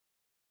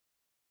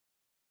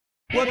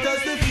What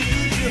does the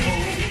future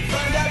hold?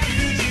 Find out the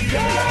future.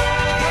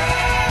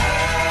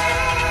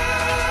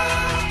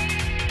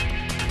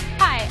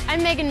 Hi,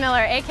 I'm Megan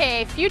Miller,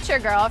 aka Future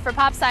Girl for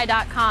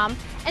PopSci.com,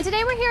 and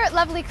today we're here at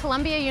lovely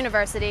Columbia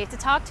University to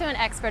talk to an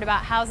expert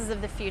about houses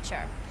of the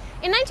future.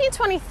 In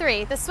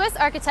 1923, the Swiss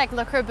architect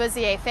Le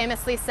Corbusier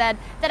famously said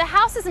that a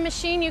house is a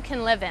machine you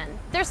can live in.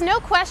 There's no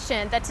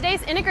question that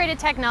today's integrated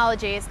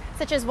technologies,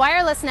 such as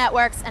wireless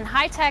networks and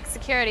high-tech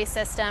security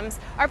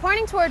systems, are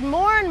pointing toward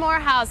more and more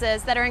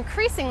houses that are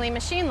increasingly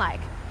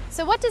machine-like.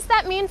 So what does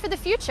that mean for the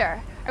future?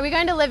 Are we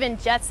going to live in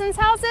Jetsons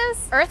houses,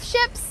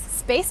 Earthships,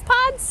 space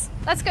pods?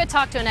 Let's go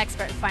talk to an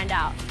expert and find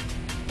out.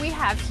 We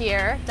have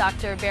here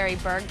Dr. Barry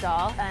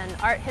Bergdahl, an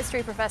art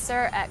history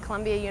professor at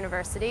Columbia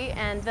University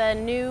and the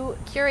new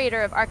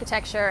curator of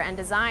architecture and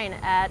design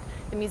at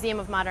the Museum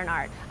of Modern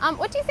Art.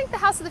 What do you think the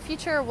house of the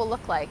future will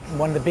look like?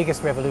 One of the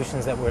biggest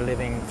revolutions that we're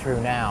living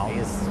through now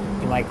is,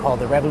 you might call,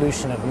 the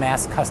revolution of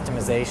mass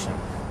customization.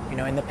 You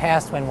know, in the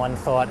past, when one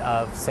thought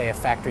of, say, a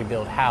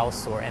factory-built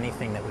house or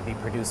anything that would be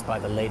produced by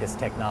the latest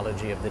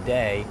technology of the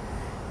day,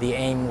 the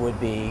aim would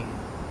be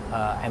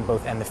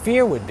and the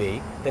fear would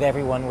be that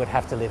everyone would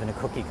have to live in a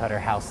cookie-cutter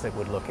house that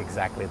would look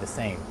exactly the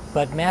same.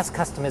 But mass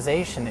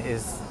customization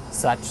is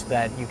such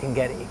that you can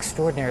get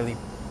extraordinarily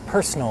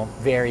personal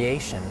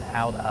variation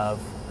out of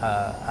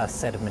a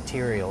set of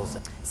materials.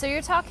 So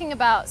you're talking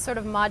about sort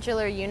of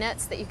modular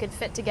units that you could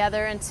fit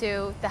together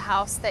into the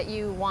house that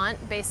you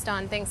want based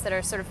on things that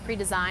are sort of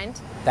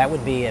pre-designed? That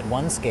would be at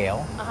one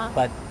scale,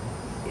 but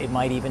it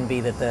might even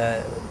be that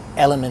the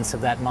elements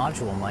of that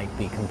module might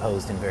be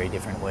composed in very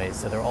different ways.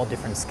 So there are all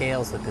different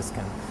scales that this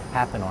can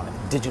happen on.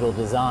 Digital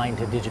design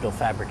to digital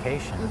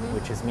fabrication,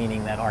 which is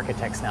meaning that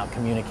architects now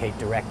communicate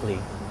directly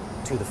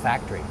to the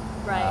factory.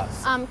 Right.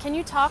 Can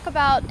you talk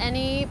about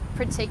any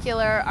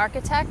particular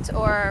architect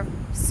or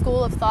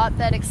school of thought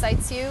that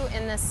excites you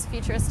in this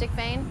futuristic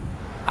vein?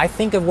 I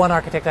think of one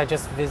architect I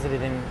just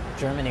visited in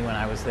Germany when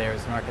I was there.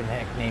 It's an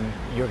architect named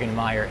Jürgen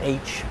Meyer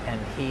H, and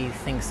he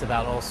thinks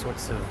about all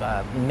sorts of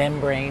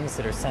membranes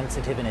that are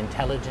sensitive and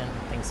intelligent,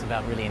 thinks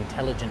about really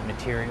intelligent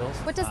materials.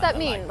 What does that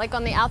mean? Like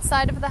on the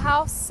outside of the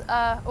house?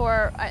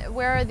 Or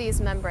where are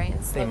these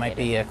membranes They located? might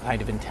be a kind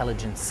of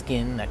intelligent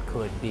skin that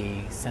could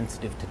be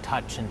sensitive to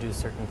touch and do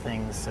certain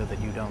things so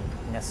that you don't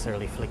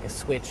necessarily flick a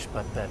switch,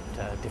 but that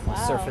different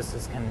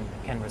surfaces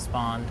can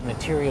respond.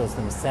 Materials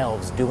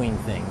themselves doing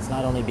things,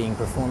 not only being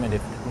performative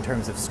in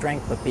terms of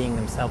strength, but being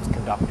themselves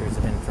conductors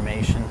of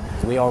information.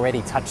 We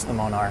already touch them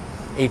on our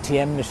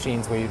ATM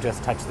machines where you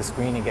just touch the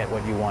screen and get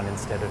what you want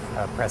instead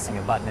of pressing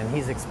a button. And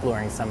he's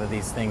exploring some of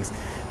these things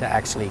to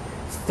actually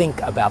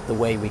think about the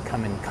way we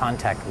come in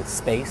contact with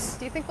space.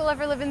 Do you think we'll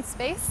ever live in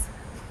space?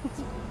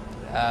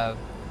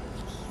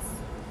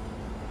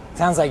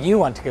 Sounds like you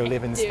want to go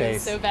live in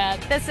space. So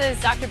bad. This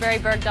is Dr. Barry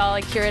Bergdahl,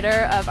 a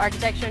curator of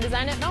architecture and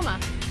design at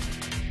MoMA.